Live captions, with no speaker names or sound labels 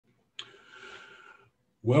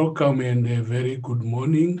Welcome and a very good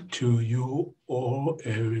morning to you all.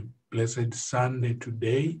 A blessed Sunday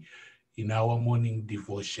today in our morning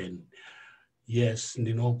devotion. Yes,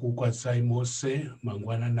 ndinokukwazai mose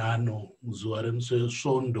mangwana nano muzuva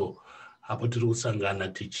remusosvondo apo tiri kusangana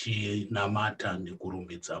tichinamata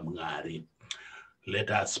nekurumbidza Mwari.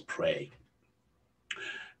 Let us pray.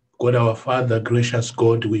 God our Father, gracious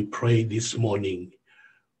God, we pray this morning.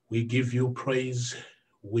 We give you praise.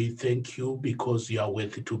 We thank you because you are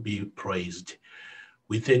worthy to be praised.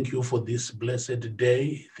 We thank you for this blessed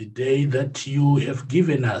day, the day that you have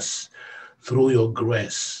given us through your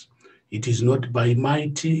grace. It is not by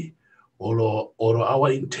mighty or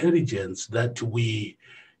our intelligence that we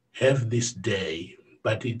have this day,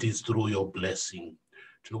 but it is through your blessing.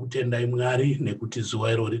 Tinokutendai Mwari nekuti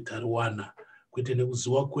zuva iro ritariwana, kwete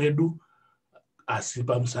nekuziva kwedu, asi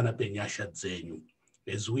pamusana penyasha dzenyu.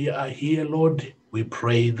 As we are here, Lord, we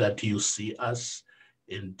pray that you see us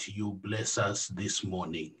and you bless us this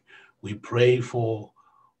morning. We pray for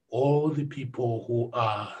all the people who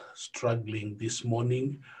are struggling this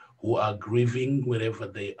morning, who are grieving wherever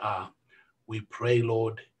they are. We pray,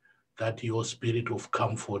 Lord, that your spirit of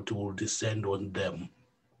comfort will descend on them.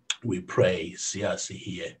 We pray, see us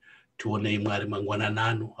here. Tuonei Mwari mangwana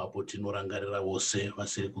nanu, apo tinorangarira vose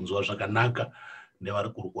vasiri kunzwa zvakanaka, nevari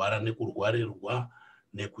kurwara nekurwarirwa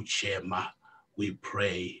nekuchema. We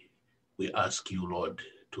pray, we ask you, Lord,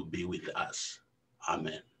 to be with us.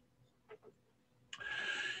 Amen.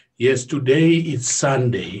 Yes, today is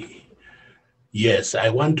Sunday. Yes, I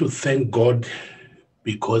want to thank God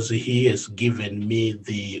because he has given me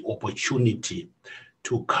the opportunity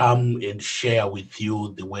to come and share with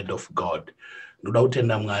you the word of God. Ndoda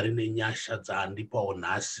kutenda Mwari nenyasha dzaandipawo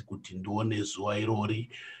nhasi kuti ndione zuva irori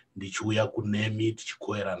ndichiuya kunemi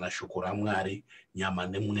tichikoerana shoko raMwari, nyama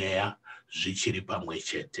nemweya zvichiri pamwe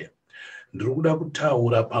chete. Ndiri kuda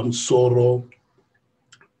kutaura pamusoro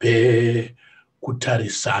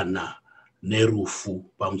pekutarisana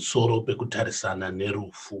nerufu, pamusoro pekutarisana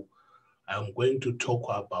nerufu. I'm going to talk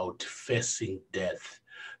about facing death.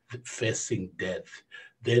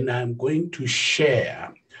 Then I'm going to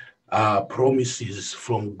share promises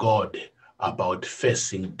from God about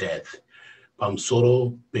facing death.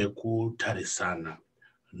 Pamusoro pekutarisana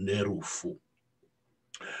nerufu.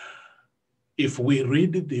 If we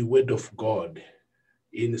read the word of God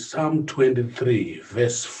in Psalm 23,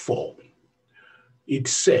 verse 4, it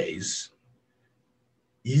says,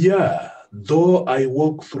 "Yea, though I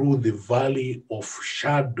walk through the valley of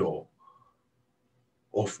shadow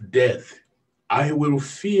of death, I will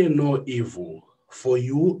fear no evil, for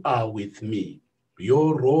you are with me.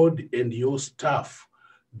 Your rod and your staff,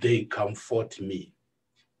 they comfort me."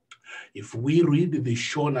 If we read the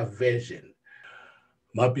Shona version,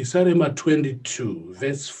 Mapisarema 22,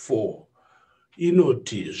 verse 4,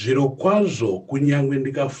 inoti, "Zvirokwazvo kunyange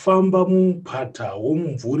ndikafamba mumupata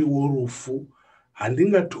womumvuri worufu,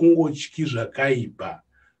 handingatongotyi zvakaipa,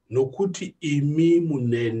 nokuti imi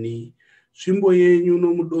muneni, tsvimbo yenyu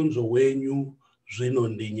nomudonzvo wenyu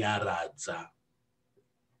zvinondinyaradza."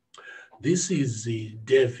 This is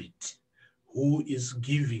David who is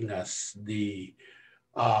giving us the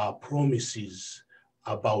promises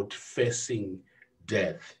about facing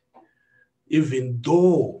death. Even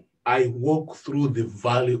though I walk through the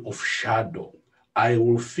valley of shadow, I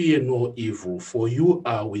will fear no evil, for you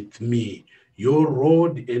are with me. Your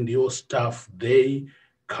rod and your staff, they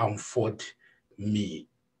comfort me.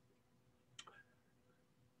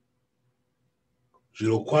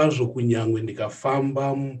 Zvirokwazvo kunyange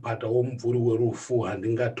ndikafamba mupata womumvuri werufu,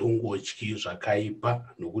 handingatongotyi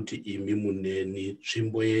zvakaipa, nokuti imi muneni,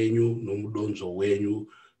 tsvimbo yenyu nomudonzvo wenyu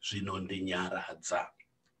zvinondinyaradza.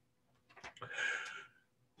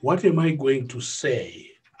 What am I going to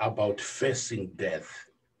say about facing death?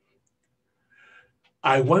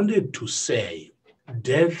 I wanted to say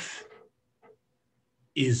death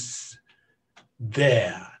is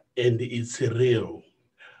there and it's real.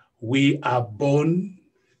 We are born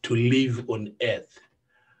to live on earth,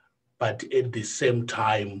 but at the same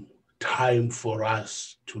time for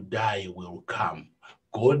us to die will come.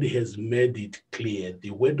 God has made it clear.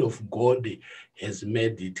 The word of God has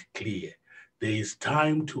made it clear. There is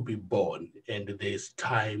time to be born and there is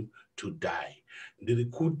time to die. Ndiri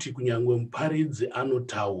kuti kunyangwe muparidzi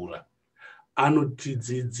anotaura,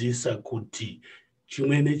 anotidzidzisa kuti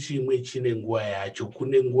chimwe nechimwe chine nguva yacho,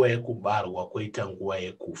 kune nguva yekubarwa kwoita nguva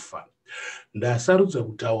yekufa. Ndasarudza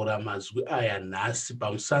kutaura mazwi aya nhasi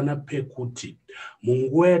pamusana pekuti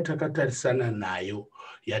munguva yatakatarisana nayo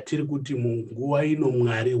yatiri kuti munguva ino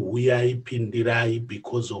Mwari huyai pindirai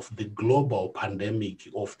because of the global pandemic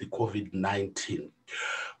of the COVID-19.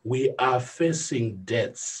 We are facing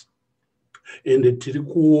deaths. And tiri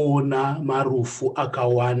kuona marufu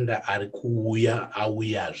akawanda ari kuuya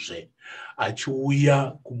auyazve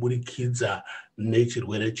achiuya kuburikidza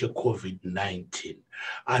nechirwere cheCovid-19.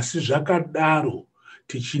 Asi zvakadaro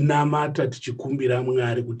tichinamata tichikumbira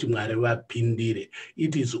Mwari kuti Mwari vapindire.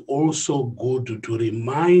 It is also good to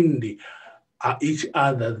remind each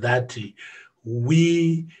other that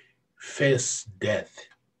we face death.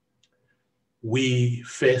 We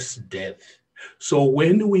face death. So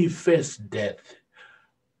when we face death,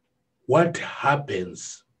 what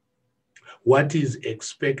happens? What is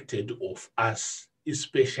expected of us,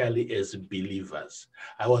 especially as believers?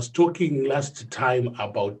 I was talking last time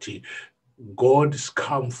about God's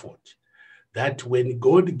comfort, that when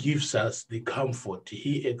God gives us the comfort,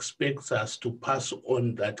 He expects us to pass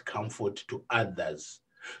on that comfort to others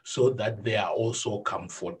so that they are also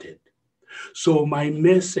comforted. So my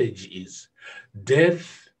message is,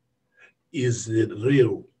 death is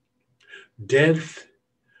real. Death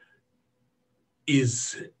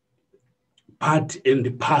is part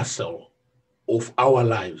and parcel of our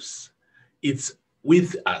lives. It's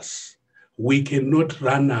with us. We cannot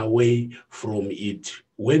run away from it.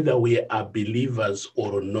 Whether we are believers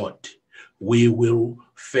or not, we will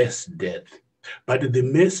face death. But the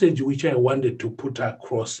message which I wanted to put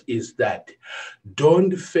across is that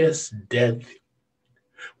don't face death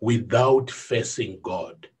without facing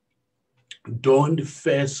God. Don't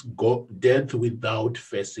face death without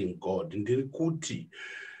facing God. Ndiri kuti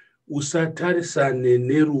usatarisane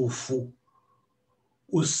nerufu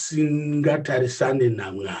usingatarisane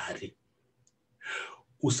naMwari.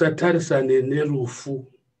 Usatarisane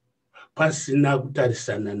nerufu pasina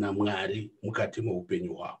kutarisana naMwari mukati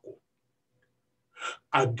muupenyu hwako.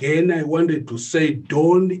 Again, I wanted to say,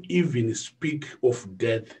 don't even speak of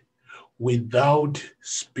death without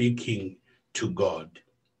speaking to God.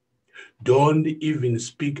 Don't even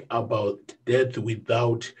speak about death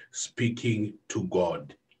without speaking to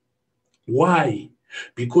God. Why?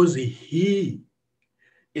 Because He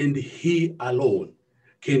and He alone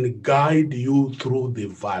can guide you through the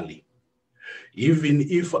valley. Even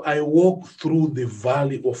if I walk through the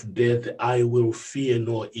valley of death, I will fear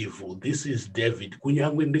no evil. This is David.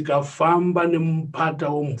 Kunyangwe ndikafamba nemupata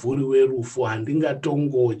womvuri werufu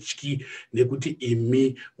handingatongotyi nekuti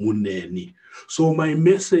imi muneni. So my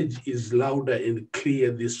message is louder and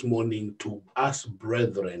clear this morning to us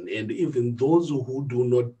brethren and even those who do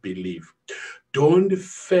not believe. Don't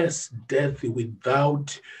face death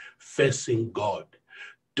without facing God.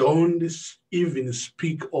 Don't even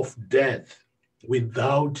speak of death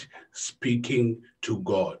without speaking to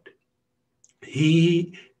God.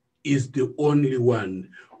 He is the only one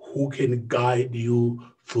who can guide you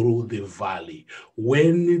through the valley.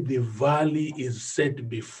 When the valley is set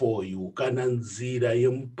before you, kana nzira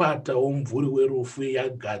yemupata womvuri werufu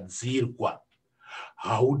yagadzirwa,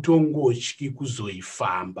 hautongotyi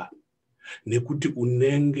kuzoifamba nekuti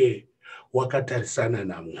unenge wakatarisana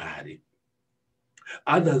naMwari.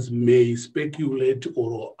 Others may speculate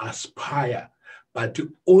or aspire, but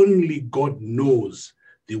only God knows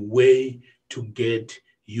the way to get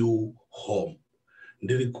you home.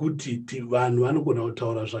 Ndiri kuti vanhu vanogona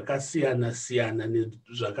kutaura zvakasiyana siyana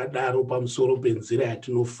nezvakadaro pamusoro penzira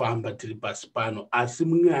yatinofamba tiri pasi pano, asi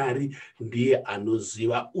Mwari ndiye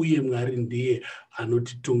anoziva uye Mwari ndiye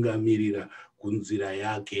anotitungamirira kunzira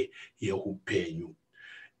yake yeupenyu.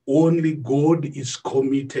 Only God is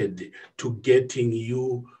committed to getting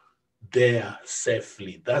you there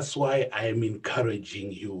safely. That's why I am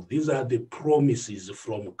encouraging you. These are the promises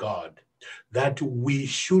from God, that we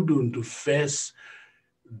shouldn't face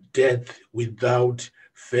death without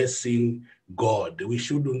facing God. We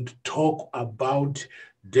shouldn't talk about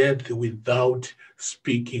death without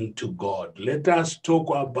speaking to God. Let us talk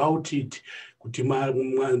about it. Kuti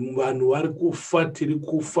vanhu vari kufa, tiri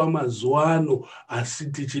kufa mazuva ano, asi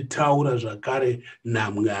tichitaura zvakare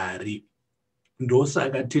naMwari.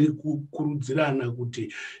 Ndosaka tiri kukurudzirana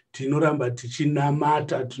kuti tinoramba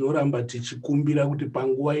tichinamata, tinoramba tichikumbira kuti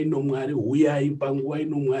panguva ino Mwari huyai, panguva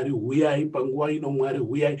ino Mwari huyai, panguva ino Mwari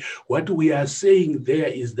huyai. What we are saying there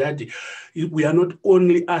is that we are not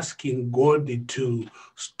only asking God to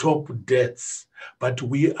stop deaths, but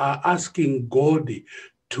we are asking God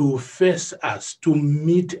to face us, to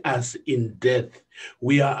meet us in death.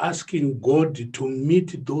 We are asking God to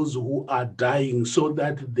meet those who are dying so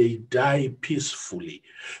that they die peacefully.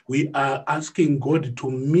 We are asking God to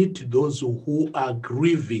meet those who are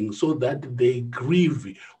grieving so that they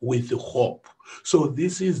grieve with hope. So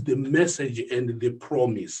this is the message and the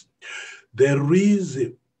promise. There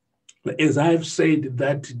is, as I've said,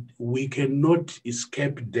 that we cannot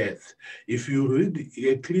escape death. If you read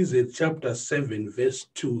Ecclesiastes chapter 7, verse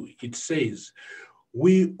 2, it says,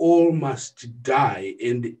 we all must die,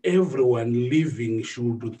 and everyone living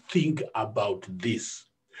should think about this.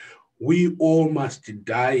 We all must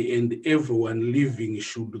die, and everyone living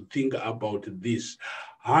should think about this.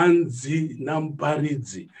 Hanzi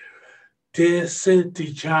namparidzi, tese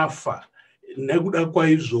tichafa, nekuda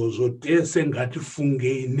kwaizvozvo tese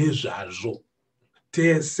ngatifungei nezvazvo.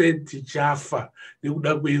 Tese tichafa,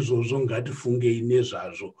 nekuda kwaizvozvo ngatifungei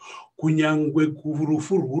nezvazvo. Kunyangwe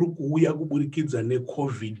rufu rwuri kuuya kuburikidza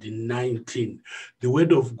neCovid-19. The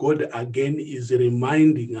word of God again is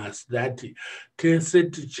reminding us that tese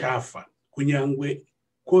tichafa, kunyangwe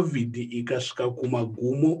COVID ikasvika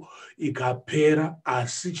kumagumo ikapera,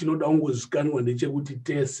 asi chinoda kungozikanwa ndechekuti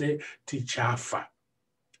tese tichafa.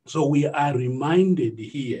 So we are reminded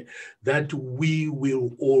here that we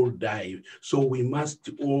will all die. So we must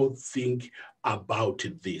all think about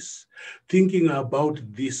this. Thinking about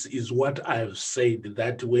this is what I've said,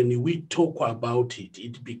 that when we talk about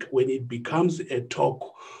it, when it becomes a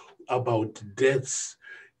talk about deaths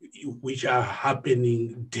which are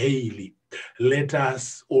happening daily, let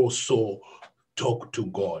us also talk to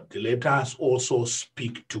God. Let us also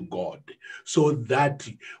speak to God, so that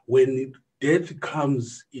when death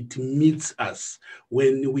comes, it meets us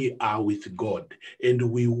when we are with God and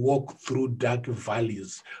we walk through dark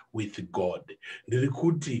valleys with God.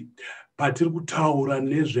 Ndirikuti patiri kutaura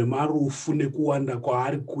nezvemarufu nekuwanda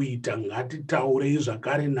kwaari kuita, ngatitaurei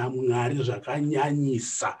zvakare naMwari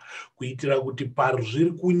zvakanyanyisa, kuitira kuti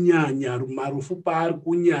pazviri kunyanya, marufu paari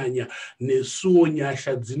kunyanya, nesuwo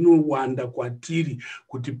nyasha dzinowanda kwatiri,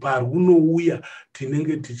 kuti parunouya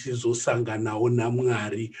tinenge tichizosanganawo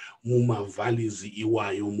naMwari mumavhalleys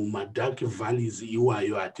iwayo, mumadark valleys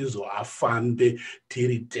iwayo, hatizoafambe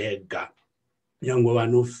tiri tega. Nyangwe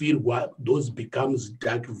vanofirwa, those becomes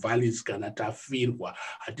dark valleys kana tafirwa,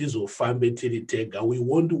 hatizofambe tiri tega. We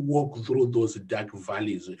won't walk through those dark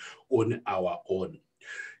valleys on our own.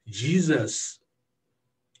 Jesus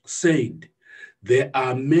said, there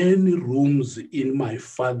are many rooms in my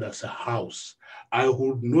Father's house. I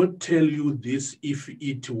would not tell you this if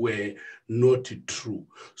it were not true.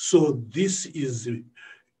 So this is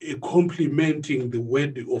complementing the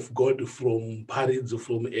word of God from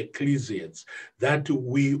Ecclesiastes, that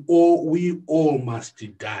we all must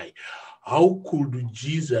die. How could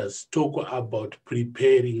Jesus talk about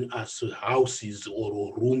preparing us houses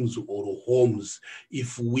or rooms or homes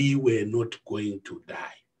if we were not going to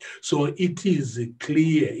die? So it is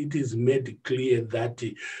clear, it is made clear that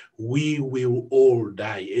we will all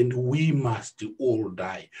die, and we must all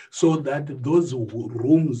die, so that those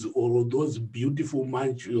rooms or those beautiful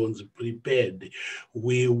mansions prepared,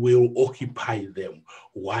 we will occupy them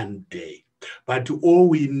one day. But all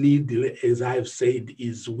we need, as I've said,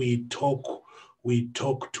 is we talk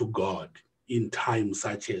to God in times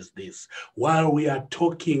such as this. While we are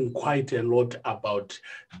talking quite a lot about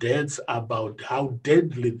deaths, about how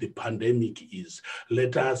deadly the pandemic is,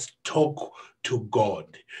 let us talk to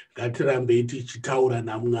God. Ngatirambei tichitaura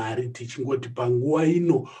naMwari tichingoti panguva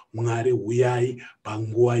ino Mwari uyai,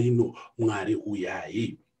 panguva ino Mwari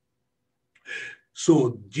uyai.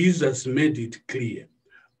 So Jesus made it clear,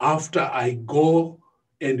 after I go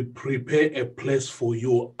and prepare a place for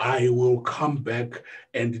you, I will come back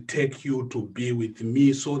and take you to be with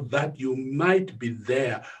me, so that you might be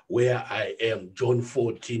there where I am. John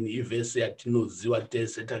 14, verse yatinoziva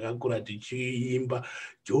tese takakura tichiimba.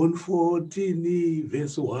 John 14,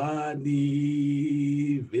 verse 1,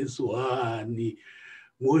 verse 1.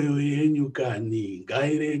 Mwoyo yenyu kani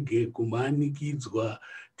ngairege kumanikidzwa,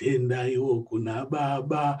 tendaiwo kuna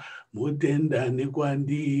Baba, mutendane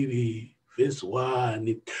kwandiri. Verse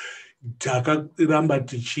 1. Takaramba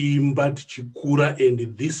tichiimba tichikura,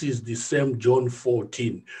 and this is the same John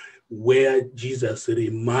 14, where Jesus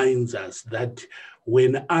reminds us that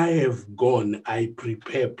when I have gone, I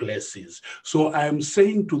prepare places. So I'm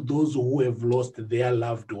saying to those who have lost their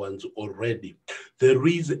loved ones already, there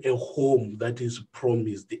is a home that is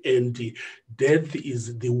promised, and death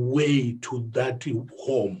is the way to that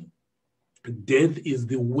home. Death is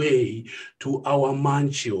the way to our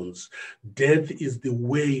mansions. Death is the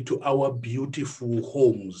way to our beautiful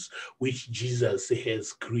homes, which Jesus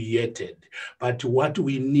has created. But what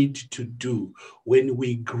we need to do when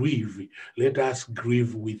we grieve, let us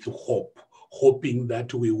grieve with hope, hoping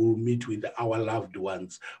that we will meet with our loved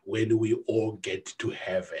ones when we all get to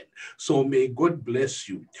heaven. So may God bless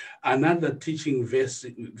you. Another teaching verse,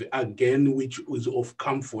 again, which is of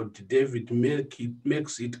comfort, David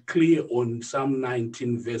makes it clear on Psalm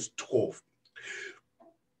 19, verse 12.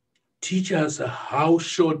 Teach us how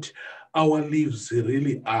short our lives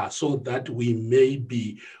really are, so that we may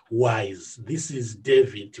be wise. This is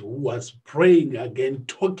David, who was praying again,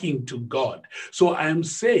 talking to God. So I'm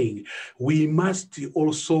saying we must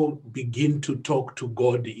also begin to talk to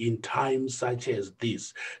God in times such as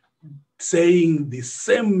this, saying the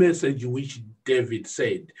same message which David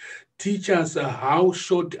said. Teach us how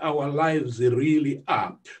short our lives really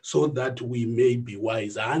are, so that we may be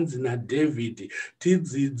wise. Hanzi naDavid,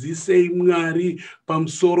 tidzidzisei Mwari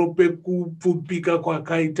pamusoro pekupfupika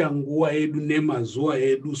kwakaita nguva yedu nemazuva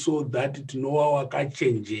edu, so that tinova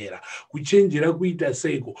wakachenjera. Kuchenjera kuita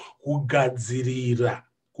seiko?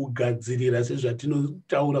 Kugadzirira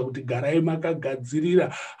sezvatinotaura kuti garai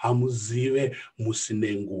makagadzirira hamuzive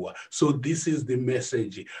musine nguva. So this is the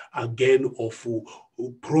message again of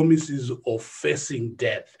promises of facing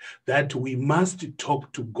death, that we must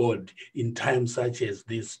talk to God in times such as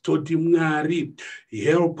this. Toti Mwari,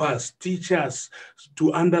 help us, teach us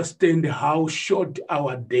to understand how short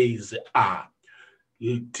our days are.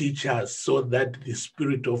 Teach us, so that the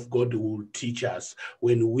Spirit of God will teach us.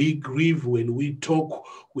 When we grieve, when we talk,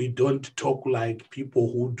 we don't talk like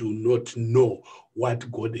people who do not know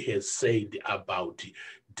what God has said about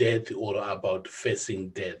death or about facing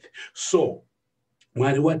death. So,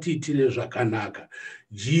 Mwari watiitire zvakanaka.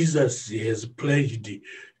 Jesus has pledged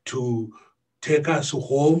to take us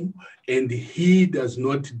home, and he does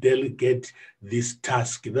not delegate this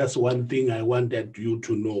task. That's one thing I wanted you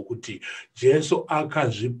to know, kuti Jesu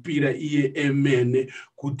akazvipira iye emene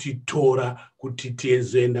kutitora kuti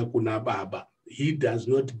tizoenda kuna Baba. He does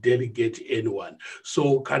not delegate anyone.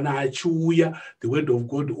 So kana achiuya, the word of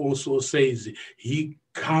God also says he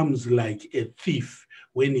comes like a thief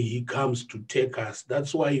when he comes to take us.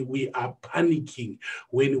 That's why we are panicking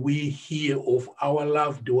when we hear of our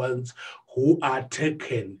loved ones who are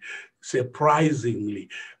taken surprisingly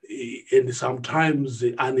and sometimes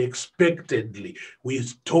unexpectedly. We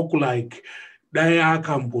talk like dai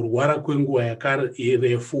akamborwara kwenguva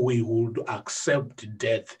yakarefu, we would accept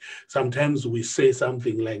death. Sometimes we say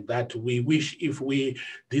something like that. We wish if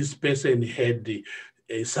this person had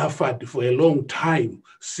suffered for a long time,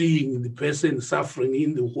 seeing the person suffering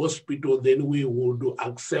in the hospital, then we would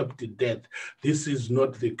accept death. This is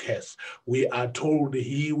not the case. We are told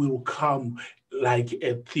he will come like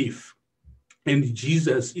a thief. And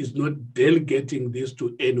Jesus is not delegating this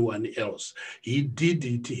to anyone else. He did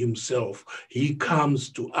it himself. He comes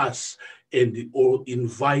to us and or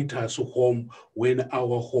invite us home when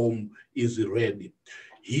our home is ready.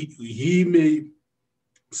 He may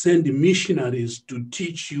send missionaries to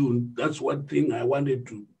teach you. That's one thing I wanted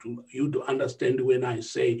you to understand when I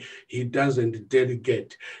say he doesn't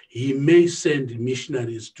delegate. He may send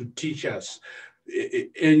missionaries to teach us,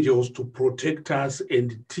 angels to protect us,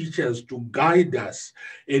 and teachers to guide us,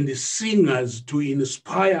 and singers to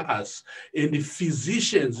inspire us, and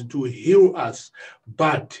physicians to heal us.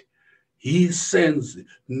 But he sends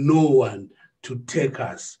no one to take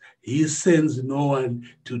us. He sends no one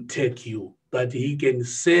to take you. But he can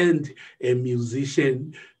send a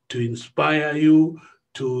musician to inspire you,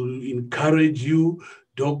 to encourage you,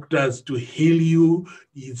 doctors to heal you.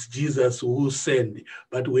 It's Jesus who sent.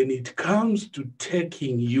 But when it comes to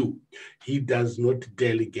taking you, he does not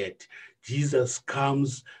delegate. Jesus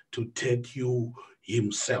comes to take you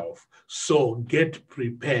himself. So get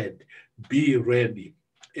prepared, be ready.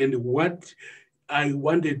 And what I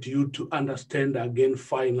wanted you to understand again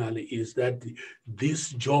finally is that this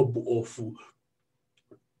job of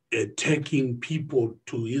taking people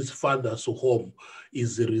to his Father's home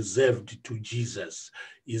is reserved to Jesus,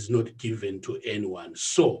 is not given to anyone.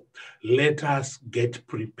 So let us get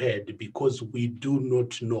prepared, because we do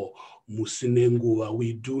not know musinenguva,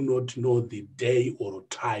 we do not know the day or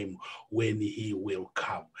time when he will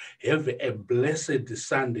come. Have a blessed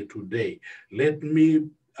Sunday today. Let me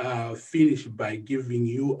finish by giving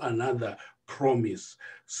you another promise.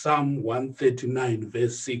 Psalm 139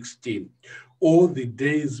 verse 16. All the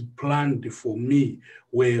days planned for me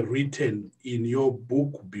were written in your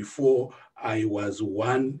book before I was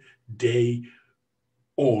one day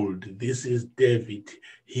old. This is David.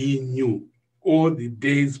 He knew All the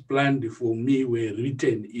days planned for me were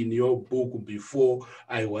written in your book before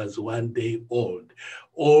I was 1 day old.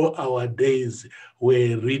 All our days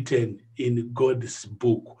were written in God's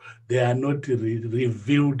book. They are not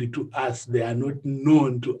revealed to us. They are not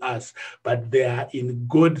known to us, but they are in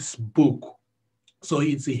God's book. So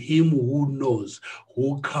it's him who knows,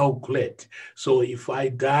 who calculates. So if I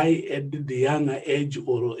die at the younger age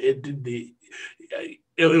or at the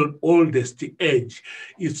oldest age,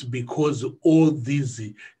 it's because all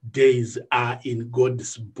these days are in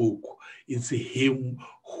God's book. It's him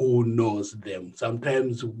who knows them.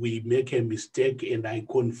 Sometimes we make a mistake, and I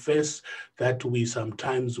confess that we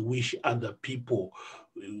sometimes wish other people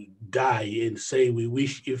die and say we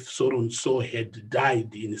wish if so and so had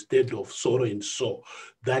died instead of so and so.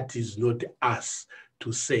 That is not us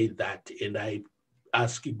to say that, and I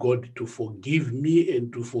ask God to forgive me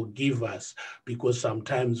and to forgive us, because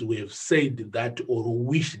sometimes we have said that or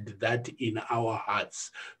wished that in our hearts.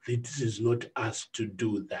 This is not us to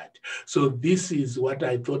do that. So this is what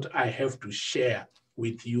I thought I have to share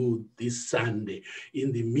with you this Sunday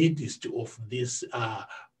in the midst of this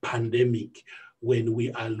pandemic, when we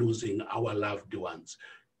are losing our loved ones.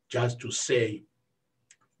 Just to say,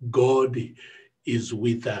 God is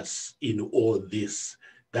with us in all this.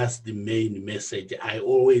 That's the main message. I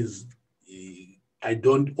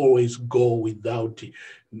don't always go without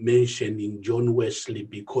mentioning John Wesley,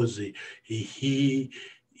 because he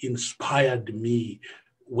inspired me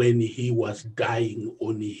when he was dying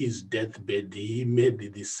on his deathbed. He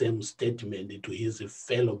made the same statement to his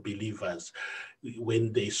fellow believers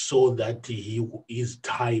when they saw that his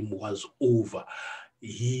time was over.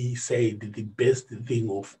 He said the best thing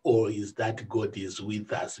of all is that God is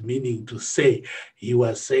with us, meaning to say, he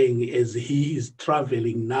was saying as he is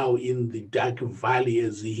traveling now in the dark valley,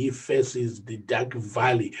 as he faces the dark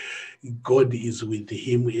valley, God is with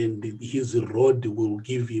him, and his rod will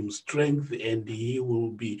give him strength, and he will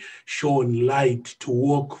be shown light to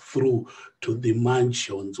walk through to the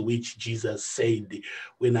mansions, which Jesus said,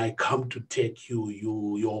 when I come to take you,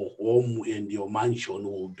 your home and your mansion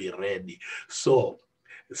will be ready. So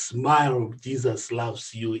smile, Jesus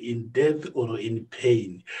loves you in death or in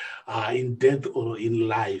pain, in death or in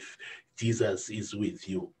life. Jesus is with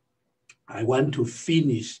you. I want to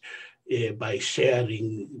finish by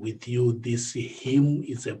sharing with you this hymn.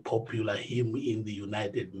 It's a popular hymn in the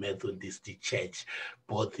United Methodist Church,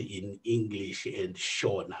 both in English and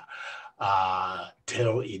Shona.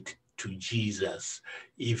 Tell it to Jesus.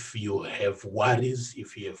 If you have worries,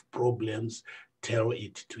 if you have problems, tell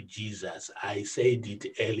it to Jesus. I said it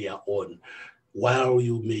earlier on. While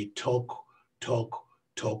you may talk,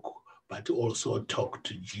 but also talk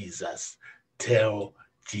to Jesus. Tell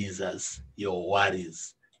Jesus your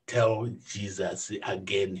worries. Tell Jesus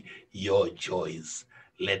again your joys.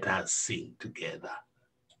 Let us sing together.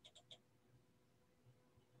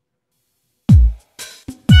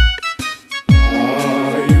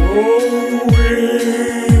 Are you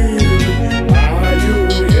weary? Are you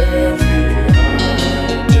heavy-hearted?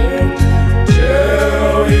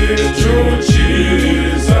 Tell it to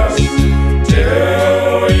Jesus.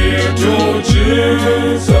 Tell it to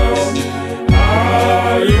Jesus.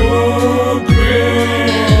 Are you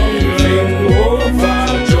grieving over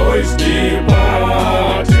joys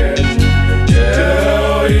departed?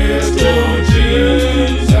 Tell it to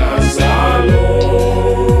Jesus alone.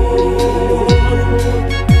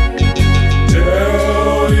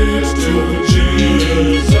 Tell it to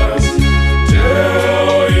Jesus.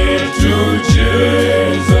 Tell it to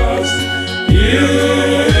Jesus. He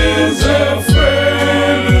is a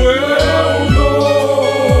friend well known.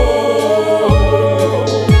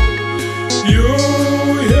 You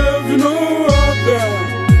have no other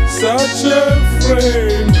such a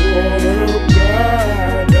friend or a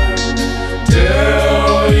brother.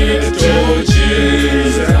 Tell it to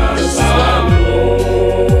Jesus alone.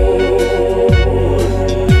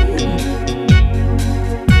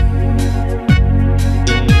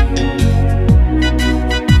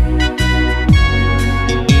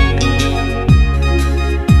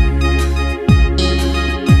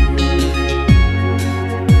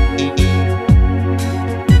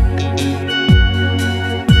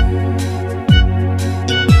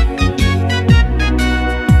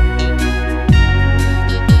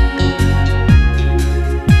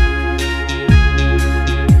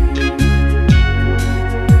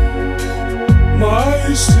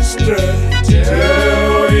 My sister,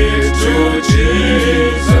 tell it to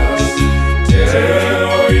Jesus.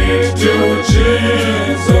 Tell it to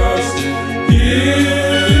Jesus. He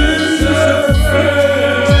is a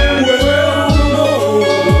friend well known.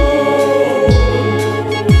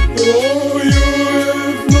 Oh, you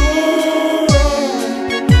have no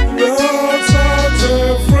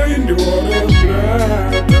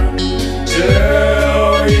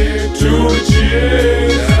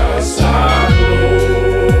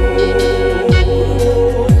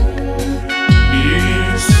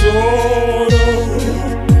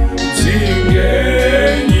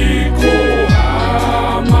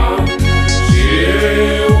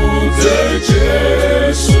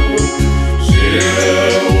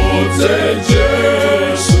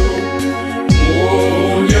Jesu,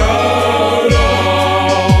 unyarasi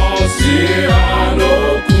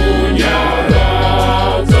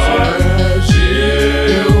anokunyaradza.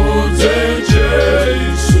 Zviudze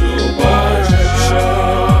Jesu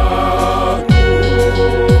pachako.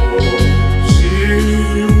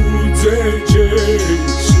 Zviudze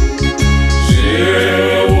Jesu,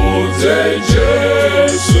 zviudze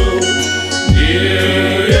Jesu,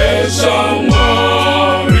 ndiye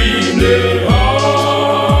shamwari nehama.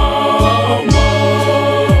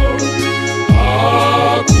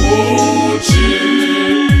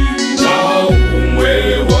 Hakuchina umwe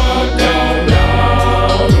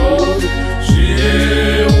wakadaro.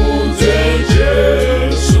 Zviudze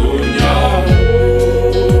Jesu nyamose.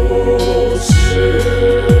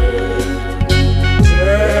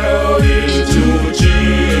 Tell it to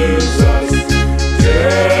Jesus.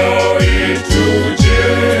 Tell it to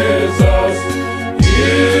Jesus. He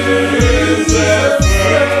is a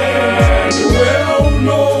friend well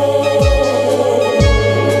known.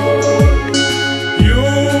 You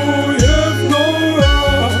have no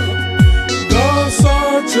other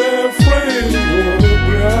such a friend or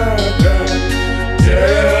brother.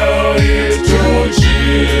 Tell it to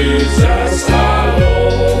Jesus alone.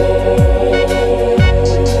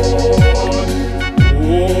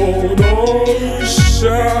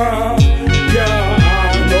 Unoshaya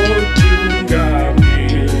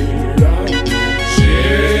anotungamira.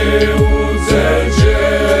 Zviudze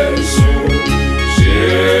Jesu,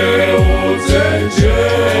 zviudze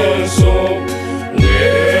Jesu,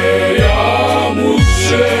 mweya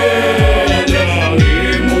mutsvene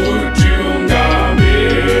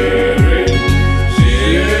imutungamire.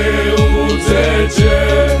 Zviudze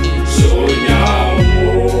Jesu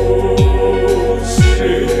nyamose.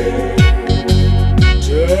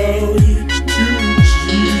 Tell it to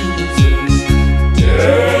Jesus.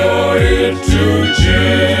 Tell it to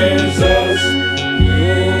Jesus. You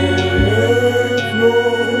have no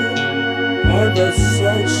other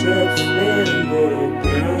such a friend or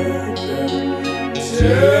brother.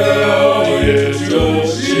 Tell it to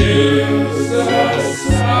Jesus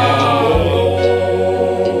alone.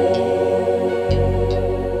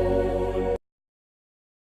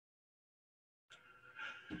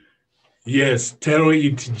 Yes, tell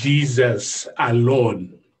it Jesus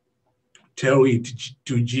alone. Tell it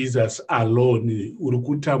to Jesus alone.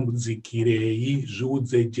 Urikutambudzikirei,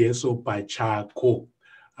 zviudze Jesu pachako.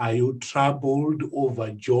 Are you troubled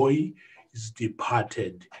over joy? Is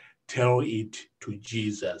departed. Tell it to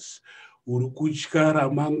Jesus. Urikutya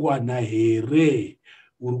ramangwana here?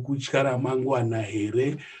 Urikutya ramangwana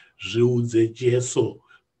here? Zviudze Jesu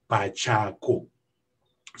pachako.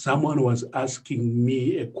 Someone was asking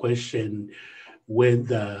me a question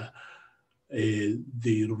whether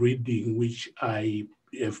the reading which I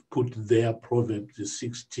have put there, Proverbs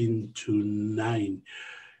 16:9,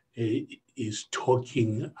 is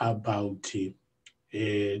talking about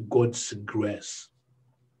God's grace.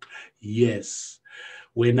 Yes,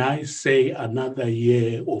 when I say another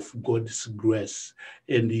year of God's grace,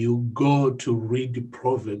 and you go to read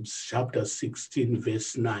Proverbs chapter 16,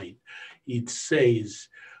 verse 9, it says,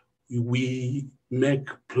 we make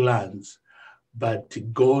plans, but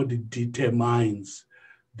God determines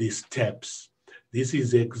the steps. This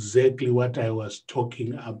is exactly what I was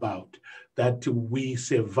talking about, that we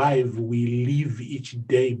survive, we live each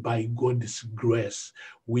day by God's grace.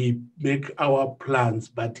 We make our plans,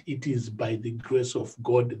 but it is by the grace of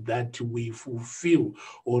God that we fulfill,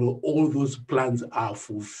 or all those plans are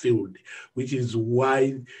fulfilled, which is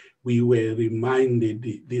why we were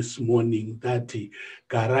reminded this morning that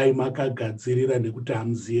garai makagadzirira nekuti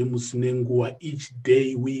hamuzive musine nguva. Each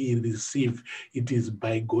day we receive, it is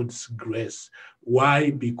by God's grace.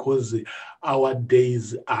 Why? Because our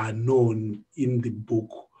days are known in the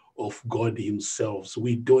book of God himself. So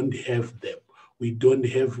we don't have them. We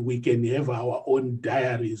can have our own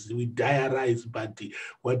diaries. We diarize, but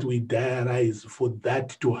what we diarize, for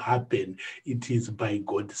that to happen, it is by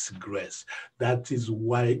God's grace. That is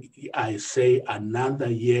why I say another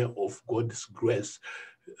year of God's grace,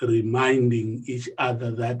 reminding each other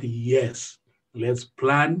that, yes, let's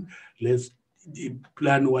plan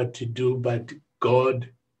what to do, but God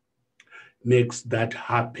makes that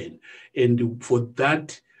happen. And for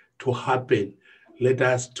that to happen, let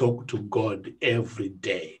us talk to God every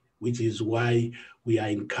day, which is why we are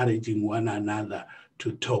encouraging one another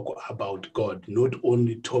to talk about God, not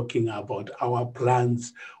only talking about our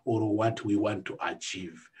plans or what we want to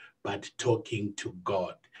achieve, but talking to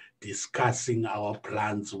God, discussing our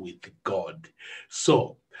plans with God.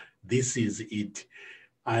 So this is it.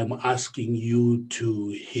 I'm asking you to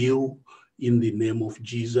heal in the name of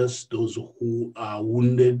Jesus. Those who are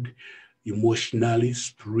wounded emotionally,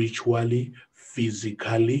 spiritually,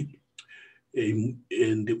 physically,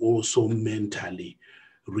 and also mentally,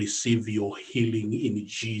 receive your healing in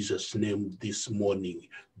Jesus' name this morning,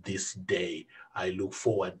 this day. I look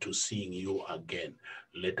forward to seeing you again.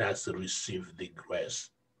 Let us receive the grace.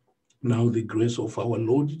 Now the grace of our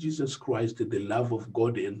Lord Jesus Christ, the love of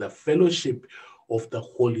God, and the fellowship of the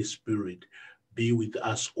Holy Spirit be with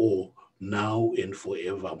us all now and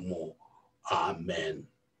forevermore. Amen.